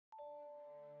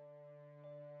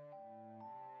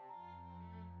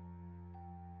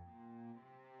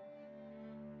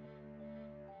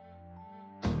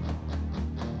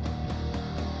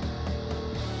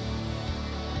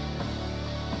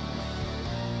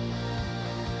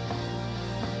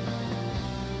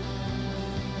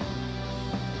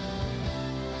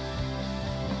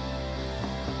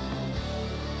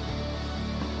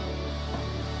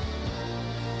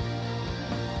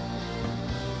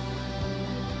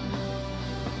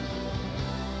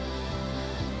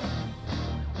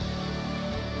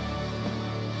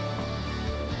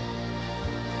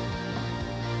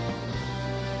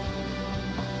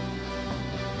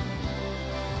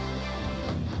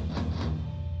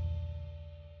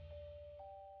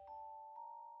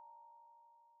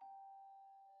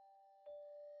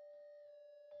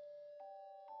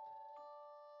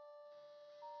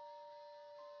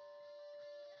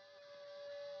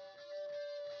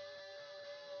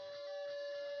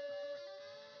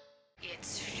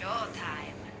It's showtime.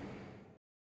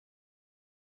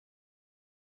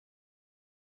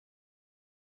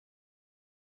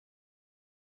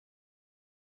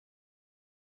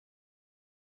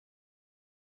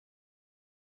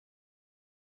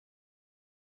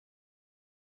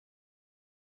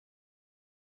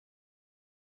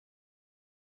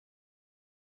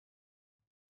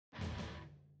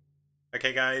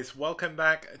 Okay guys, welcome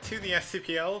back to the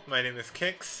STPL. My name is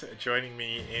Kix, joining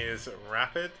me is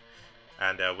Rapid,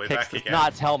 and we're Kix back does again.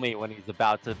 not tell me when he's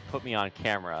about to put me on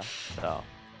camera, so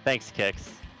thanks, Kix.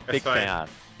 Big fan.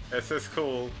 This is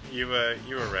cool. You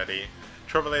were ready.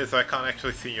 Trouble is, I can't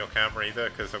actually see your camera either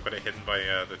because I've got it hidden by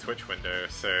the Twitch window.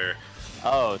 So.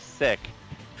 Oh, sick.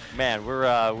 Man,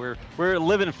 we're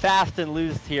living fast and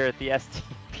loose here at the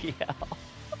STPL.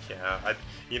 Yeah,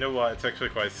 you know what? It's actually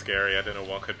quite scary. I don't know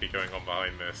what could be going on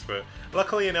behind this, but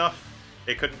luckily enough,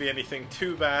 it couldn't be anything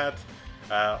too bad.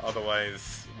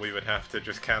 Otherwise, we would have to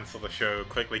just cancel the show,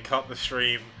 quickly cut the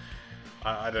stream.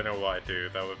 I don't know what I'd do.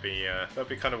 That'd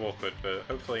be kind of awkward. But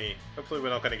hopefully we're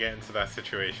not going to get into that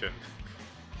situation.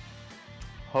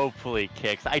 Hopefully,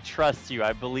 Kix. I trust you.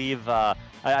 I believe.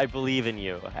 I believe in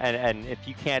you. And if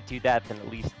you can't do that, then at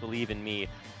least believe in me,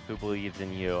 who believes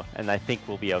in you, and I think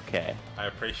we'll be okay. I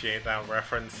appreciate that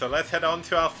reference. So let's head on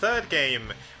to our third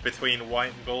game between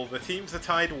White and Bull. The teams are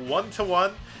tied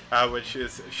 1-1, which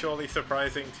is surely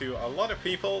surprising to a lot of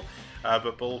people,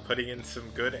 but Bull putting in some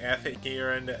good effort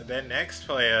here, and their next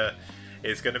player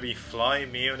is going to be Fly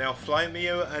Mio. Now Fly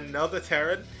Mio, another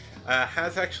Terran,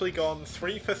 has actually gone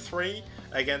 3 for 3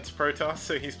 against Protoss,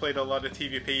 so he's played a lot of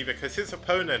TVP because his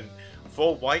opponent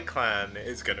for White Clan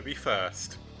is going to be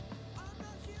first.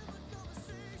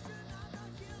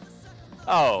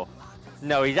 Oh,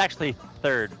 no, he's actually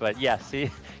third, but yes, he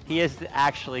is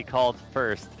actually called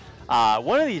first.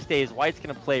 One of these days, White's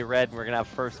going to play red, and we're going to have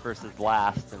first versus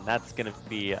last, and that's going to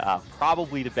be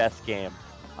probably the best game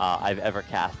I've ever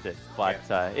casted. But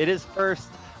it is first.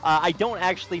 I don't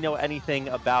actually know anything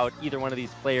about either one of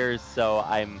these players, so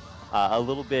I'm a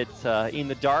little bit in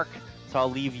the dark, so I'll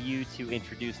leave you to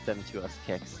introduce them to us,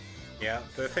 Kix. Yeah,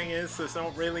 the thing is, there's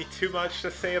not really too much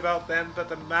to say about them, but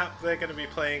the map they're going to be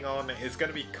playing on is going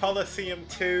to be Colosseum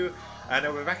 2,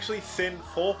 and we've actually seen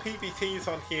 4 PvTs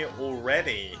on here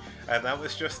already, and that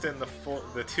was just in the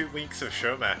 2 weeks of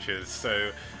show matches,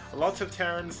 so lots of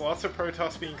Terrans, lots of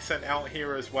Protoss being sent out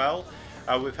here as well.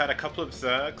 We've had a couple of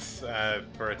Zergs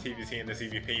for a TvT and a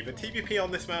ZVP, but TvP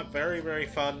on this map, very, very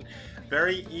fun,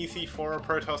 very easy for a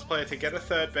Protoss player to get a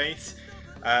third base.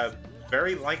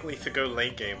 Very likely to go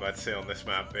late game, I'd say, on this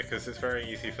map, because it's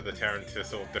very easy for the Terran to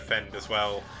sort of defend as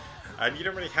well. And you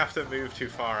don't really have to move too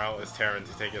far out as Terran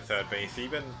to take a third base.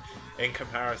 Even in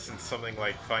comparison to something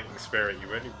like Fighting Spirit, you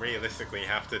only realistically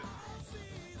have to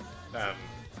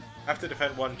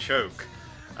defend one choke.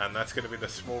 And that's going to be the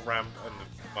small ramp and,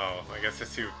 well, I guess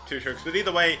it's two chokes. But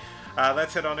either way,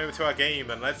 let's head on over to our game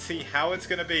and let's see how it's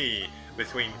going to be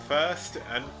between First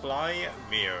and Fly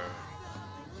Mio.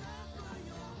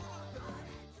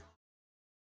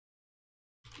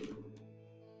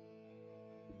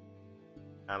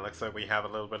 And looks like we have a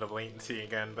little bit of latency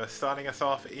again, but starting us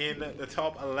off in the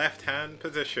top left-hand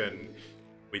position,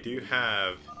 we do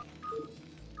have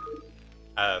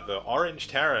the Orange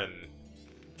Terran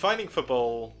fighting for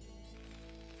Bull.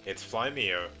 It's Fly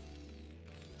Mio.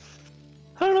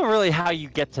 I don't know really how you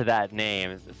get to that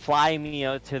name. Fly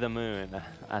Mio to the moon.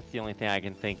 That's the only thing I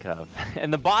can think of. In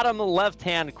the bottom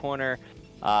left-hand corner,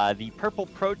 the purple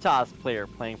Protoss player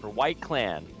playing for White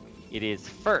Clan. It is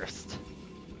First,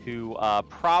 who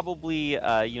probably,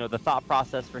 the thought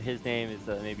process for his name is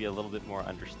maybe a little bit more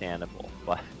understandable.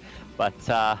 But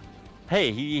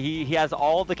hey, he has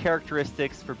all the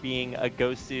characteristics for being a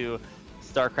Gosu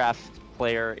StarCraft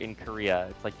player in Korea.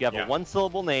 It's like you have a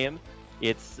one-syllable name.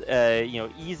 It's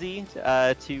easy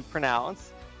to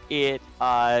pronounce. It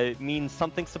means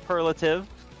something superlative.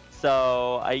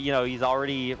 So he's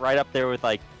already right up there with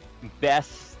like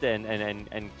best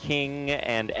and king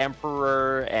and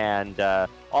emperor and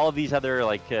all of these other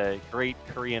like great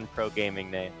Korean pro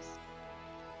gaming names.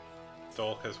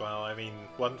 Dork as well. I mean,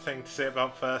 one thing to say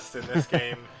about First in this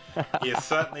game, he is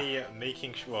certainly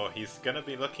making sure, well, he's going to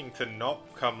be looking to not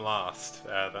come last.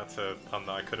 That's a pun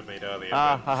that I could have made earlier.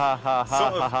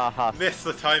 Sort of missed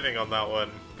the timing on that one,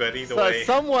 but either way.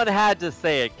 Someone had to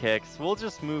say it, Kix. We'll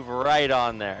just move right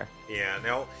on there. Yeah,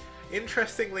 now,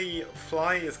 interestingly,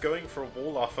 Fly is going for a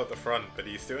wall off at the front, but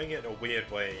he's doing it in a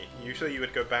weird way. Usually you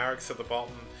would go barracks at the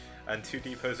bottom and 2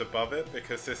 depots above it,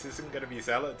 because this isn't going to be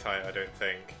Zealot tight, I don't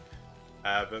think.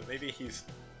 But maybe he's...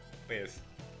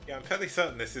 Yeah, I'm fairly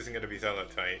certain this isn't going to be Zealot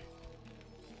tight.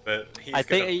 But he's I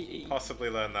gonna think possibly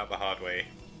learn that the hard way.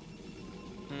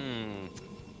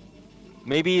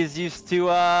 Maybe he's used to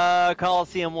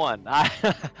Colosseum 1.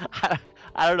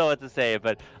 I don't know what to say,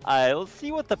 but let's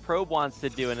see what the probe wants to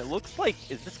do. And it looks like,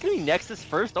 is this gonna be Nexus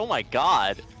first? Oh my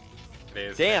god! It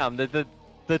is. Damn, the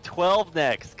 12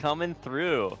 Nex coming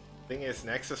through. Thing is,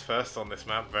 Nexus first on this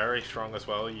map, very strong as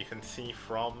well. You can see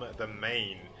from the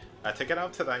main. To get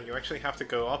up to that, you actually have to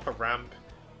go up a ramp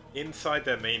inside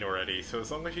their main already. So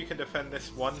as long as you can defend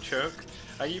this one choke,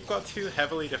 you've got two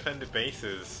heavily defended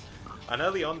bases. And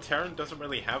early on, Terran doesn't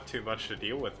really have too much to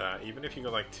deal with that. Even if you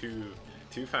go like two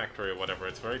factory or whatever,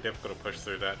 it's very difficult to push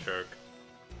through that choke.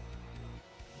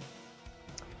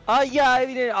 Yeah, I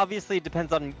mean, obviously it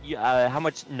depends on how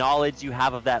much knowledge you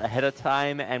have of that ahead of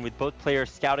time, and with both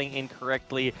players scouting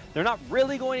incorrectly, they're not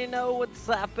really going to know what's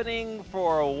happening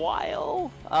for a while.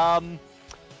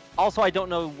 Also, I don't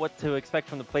know what to expect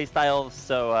from the playstyles,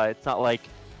 so it's not like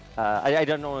I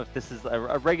don't know if this is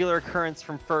a regular occurrence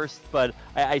from first, but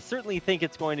I certainly think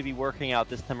it's going to be working out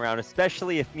this time around,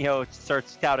 especially if Mio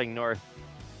starts scouting north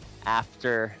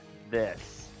after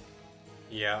this.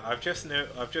 Yeah, I've just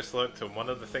looked, and one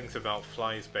of the things about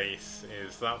Fly's base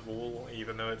is that wall,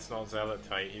 even though it's not Zealot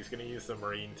tight, he's going to use the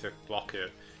Marine to block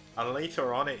it. And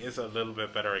later on it is a little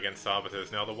bit better against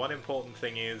Arbiters. Now the one important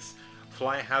thing is,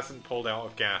 Fly hasn't pulled out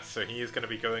of gas, so he is going to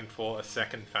be going for a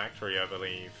second factory, I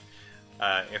believe.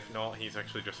 If not, he's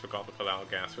actually just forgot to pull out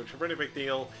of gas, which is a pretty big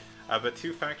deal. But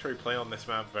two factory play on this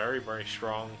map, very, very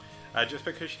strong. Just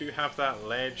because you do have that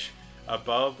ledge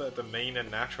above the main and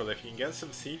natural, if you can get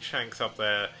some siege tanks up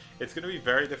there, it's going to be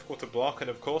very difficult to block. And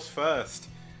of course, First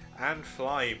and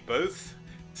Fly both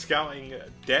scouting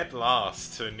dead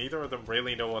last, so neither of them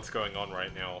really know what's going on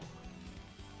right now.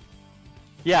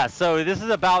 Yeah, so this is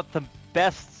about the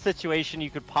best situation you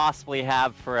could possibly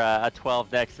have for a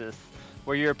 12 Nexus,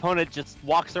 where your opponent just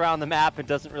walks around the map and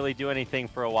doesn't really do anything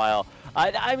for a while.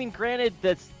 I mean, granted,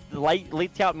 that's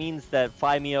late scout means that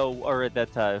Flymeo or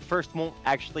that First won't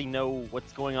actually know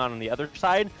what's going on the other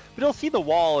side, but he'll see the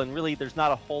wall, and really there's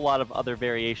not a whole lot of other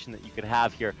variation that you could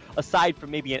have here, aside from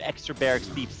maybe an extra barracks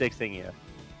deep sixing you.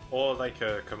 Or like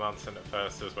a command center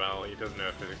first as well. He doesn't know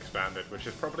if it's expanded, which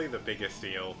is probably the biggest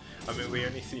deal. I mean, we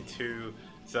only see two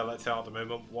Zealots out at the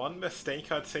moment. One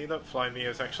mistake I'd say that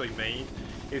Flymeo's actually made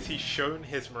is he's shown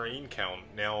his Marine count.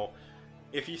 Now,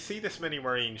 if you see this many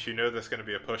Marines, you know there's going to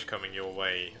be a push coming your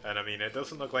way. And I mean, it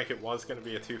doesn't look like it was going to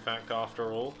be a two-fact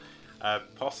after all.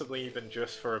 Possibly even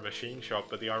just for a machine shop.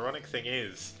 But the ironic thing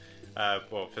is,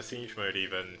 well, for siege mode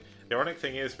even, the ironic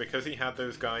thing is, because he had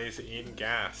those guys in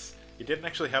gas, he didn't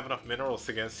actually have enough minerals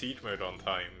to get siege mode on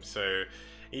time. So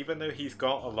even though he's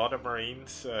got a lot of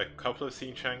Marines, a couple of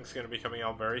siege tanks going to be coming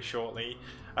out very shortly,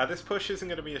 this push isn't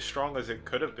going to be as strong as it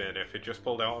could have been if it just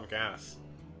pulled out of gas.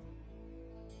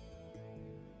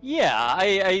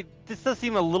 Yeah, this does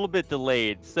seem a little bit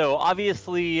delayed. So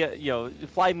obviously, you know,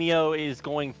 Flymeo is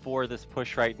going for this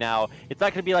push right now. It's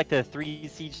not going to be like the 3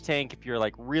 siege tank if you're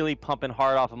like really pumping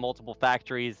hard off of multiple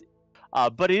factories.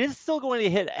 But it is still going to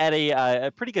hit at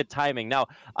a pretty good timing. Now,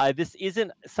 this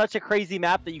isn't such a crazy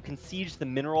map that you can siege the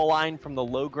mineral line from the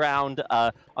low ground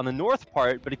on the north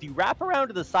part, but if you wrap around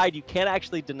to the side, you can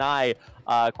actually deny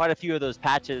quite a few of those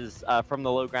patches from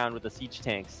the low ground with the siege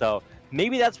tanks. So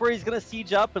maybe that's where he's going to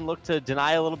siege up and look to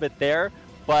deny a little bit there.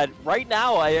 But right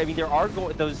now, I mean, there are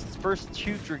those first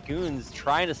 2 Dragoons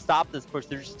trying to stop this push.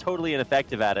 They're just totally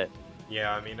ineffective at it.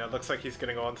 Yeah, I mean, it looks like he's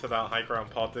going to go onto that high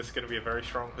ground pod. This is going to be a very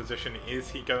strong position. Is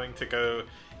he going to go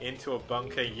into a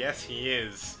bunker? Yes, he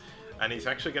is. And he's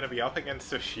actually going to be up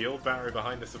against a shield battery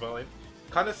behind this as well.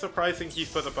 Kind of surprising he's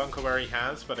put the bunker where he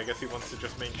has, but I guess he wants to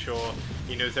just make sure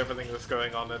he knows everything that's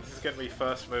going on. And this is going to be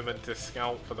first moment to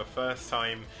scout for the first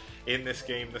time in this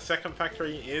game. The second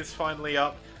factory is finally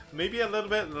up. Maybe a little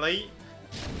bit late,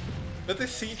 but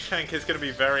this siege tank is going to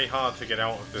be very hard to get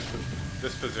out of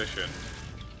this position.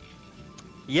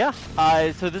 Yeah,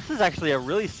 so this is actually a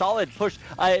really solid push.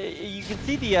 You can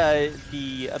see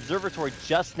the observatory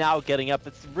just now getting up.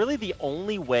 It's really the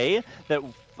only way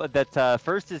that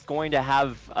First is going to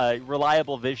have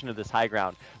reliable vision of this high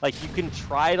ground. Like, you can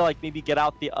try to like maybe get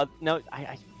out the no,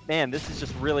 man, this is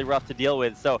just really rough to deal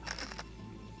with. So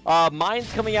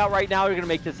mines coming out right now are going to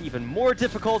make this even more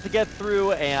difficult to get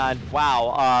through. And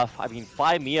wow, I mean,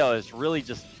 Flymeo is really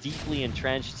just deeply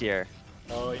entrenched here.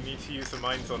 Oh, you need to use the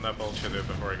mines on that vulture though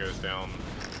before it goes down.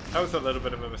 That was a little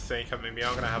bit of a mistake. I mean, we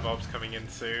are going to have ops coming in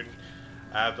soon.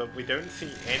 But we don't see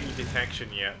any detection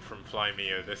yet from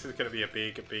Flymeo. This is going to be a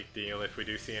big deal if we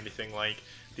do see anything like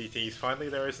DTs. Finally,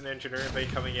 there is an engineering bay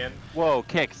coming in. Whoa,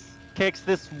 Kix,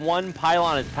 this one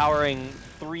pylon is powering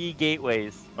 3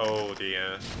 gateways. Oh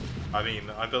dear. I mean,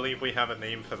 I believe we have a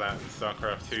name for that in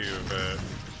StarCraft 2, but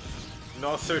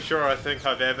not so sure I think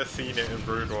I've ever seen it in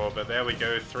Brood War, but there we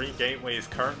go, 3 gateways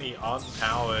currently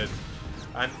unpowered.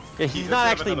 And yeah, he's not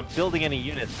actually building any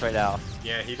units right now.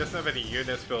 Yeah, he doesn't have any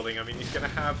units building. I mean, he's going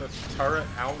to have a turret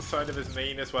outside of his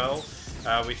main as well.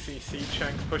 We see Siege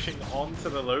Tanks pushing onto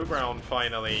the low ground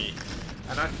finally.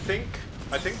 And I think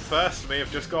First may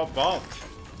have just got bombed.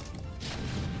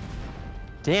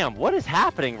 Damn, what is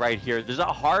happening right here? There's a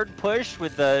hard push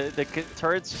with the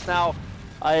turrets just now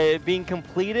being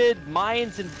completed.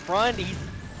 Mines in front.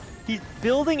 He's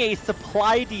building a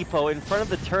supply depot in front of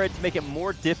the turret to make it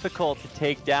more difficult to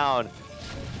take down.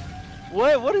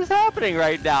 What is happening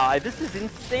right now? This is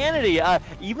insanity.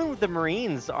 Even with the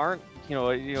Marines aren't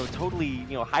totally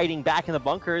hiding back in the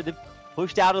bunker. They've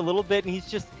pushed out a little bit, and he's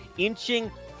just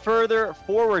inching further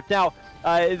forward. Now,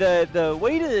 the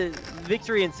way to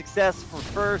victory and success for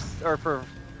First, or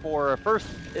for First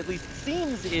at least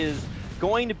seems, is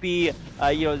going to be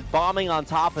bombing on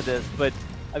top of this, but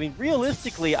I mean,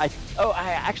 realistically, I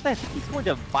think he's going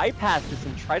to bypass this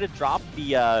and try to drop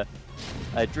the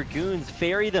Dragoons,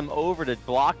 ferry them over to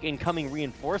block incoming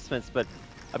reinforcements. But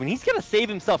I mean, he's gonna save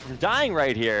himself from dying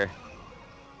right here.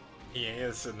 He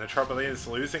is, and the trouble is,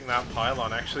 losing that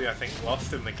pylon actually, I think,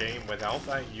 lost him the game. Without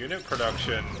that unit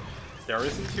production, there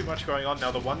isn't too much going on.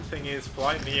 Now, the one thing is,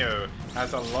 Fly Neo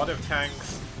has a lot of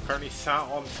tanks currently sat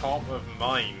on top of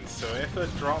mines, so if a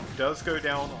drop does go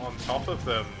down on top of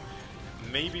them,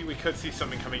 maybe we could see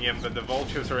something coming in, but the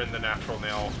vultures are in the natural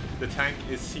now. The tank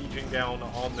is sieging down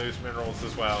on those minerals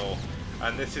as well,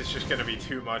 and this is just going to be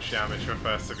too much damage for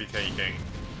First to be taking.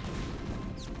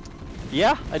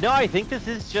 Yeah, no, I think this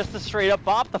is just a straight up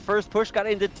bop. The first push got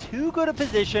into too good a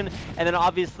position, and then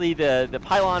obviously the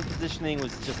pylon positioning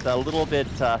was just a little bit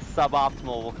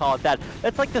suboptimal, we'll call it that.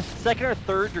 That's like the second or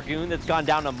third Dragoon that's gone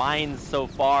down to mines so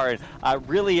far, and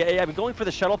really, I mean, going for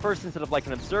the shuttle first instead of like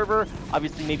an observer,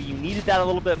 obviously maybe you needed that a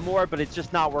little bit more, but it's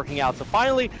just not working out. So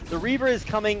finally, the Reaver is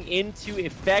coming into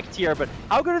effect here, but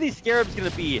how good are these Scarabs going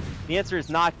to be? The answer is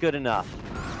not good enough.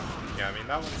 Yeah, I mean,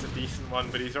 that one's a decent one,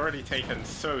 but he's already taken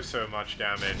so much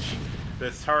damage.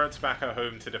 There's turrets back at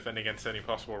home to defend against any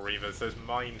possible Reavers. There's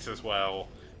mines as well.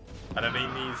 And I mean,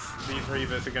 these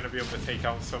Reavers are going to be able to take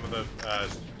out some of the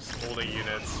smaller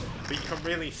units. But you can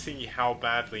really see how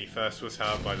badly First was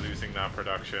hurt by losing that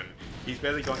production. He's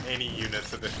barely got any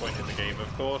units at this point in the game.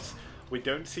 Of course, we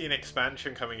don't see an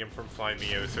expansion coming in from Fly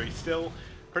Neo, so he's still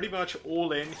pretty much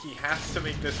all in. He has to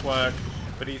make this work,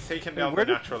 but he's taken down the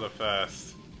natural at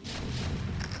First.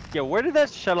 Yeah, where did that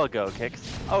shuttle go, Kix?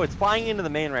 Oh, it's flying into the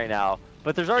main right now.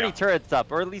 But there's already turrets up,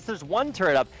 or at least there's one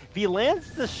turret up. If he lands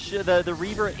the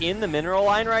Reaver in the mineral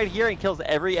line right here and kills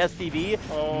every SCV,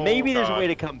 maybe there's a way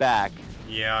to come back.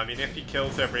 Yeah, I mean, if he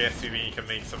kills every SCV, he can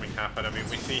make something happen. I mean,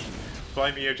 we see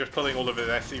Flymeo just pulling all of his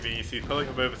SCVs. He's pulling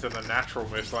them over to the natural,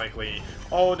 most likely.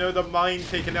 Oh no, the mine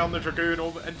taking down the Dragoon,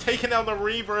 and taking down the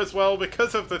Reaver as well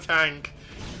because of the tank.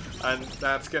 And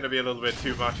that's going to be a little bit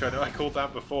too much. I know I called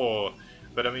that before.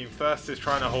 But I mean, First is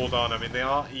trying to hold on. I mean, they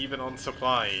are even on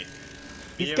supply.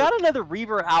 He's got another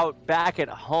Reaver out back at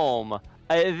home.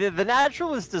 The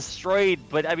natural was destroyed,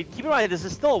 but I mean, keep in mind, this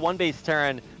is still a one-base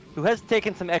Terran who has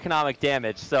taken some economic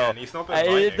damage. So, yeah, and he's not been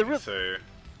mining, so...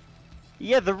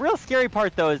 Yeah, the real scary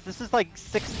part, though, is this is like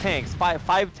 6 tanks,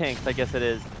 five tanks, I guess it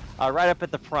is, right up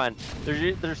at the front.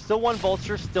 There's still one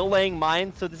Vulture, still laying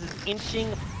mines, so this is inching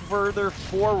further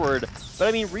forward. But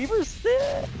I mean, Reaver's...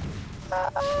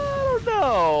 I don't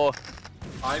know.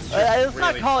 Let's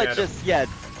not call it just yet.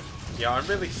 Yeah, I'm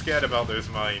really scared about those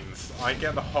mines. I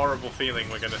get the horrible feeling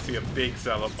we're going to see a big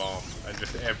Zealot bomb and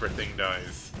just everything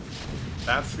dies.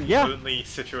 That's the only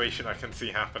situation I can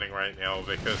see happening right now,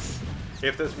 because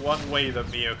if there's one way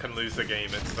that Neo can lose the game,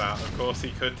 it's that. Of course,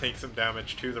 he could take some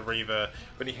damage to the Reaver,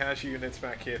 but he has units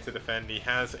back here to defend. He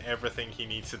has everything he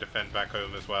needs to defend back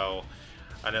home as well.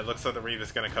 And it looks like the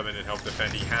Reaver's going to come in and help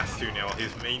defend. He has to now.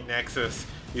 His main nexus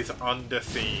is under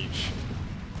siege.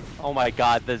 Oh my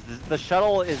god, the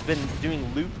shuttle has been doing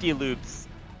loop-de-loops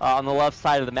on the left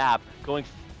side of the map, going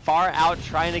far out,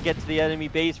 trying to get to the enemy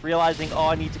base, realizing, oh,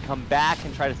 I need to come back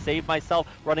and try to save myself,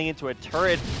 running into a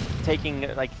turret, taking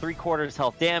like 3/4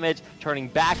 health damage, turning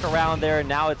back around there, and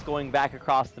now it's going back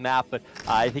across the map, but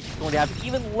I think he's going to have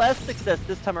even less success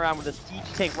this time around with a siege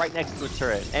tank right next to a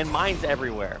turret, and mines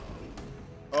everywhere.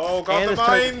 Oh god, and the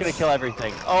mines! And gonna kill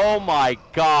everything. Oh my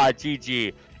god,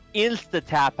 GG. Insta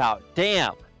tap out.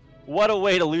 Damn. What a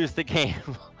way to lose the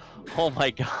game. Oh my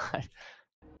god.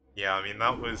 Yeah, I mean,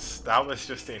 that was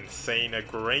just insane. A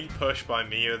great push by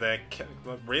Neo there,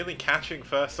 really catching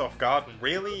First off guard and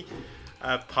really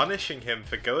punishing him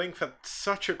for going for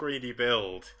such a greedy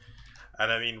build.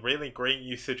 And I mean, really great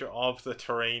usage of the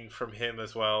terrain from him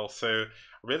as well. So,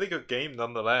 really good game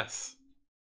nonetheless.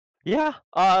 Yeah,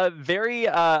 very,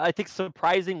 I think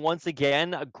surprising once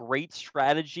again, a great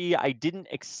strategy. I didn't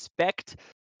expect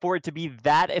for it to be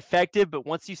that effective, but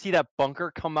once you see that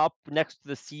bunker come up next to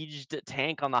the sieged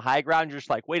tank on the high ground, you're just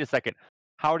like, wait a second,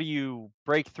 how do you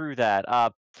break through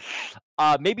that?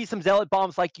 Maybe some zealot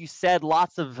bombs, like you said,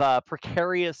 lots of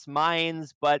precarious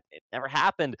mines, but it never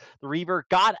happened. The Reaver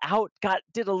got out,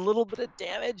 did a little bit of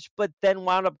damage, but then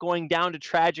wound up going down to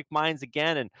tragic mines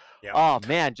again, and Yep. oh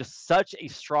man, just such a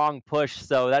strong push.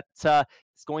 So that's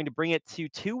it's going to bring it to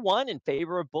 2-1 in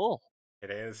favor of Bull. It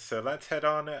is. So let's head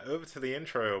on over to the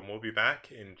intro and we'll be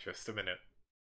back in just a minute.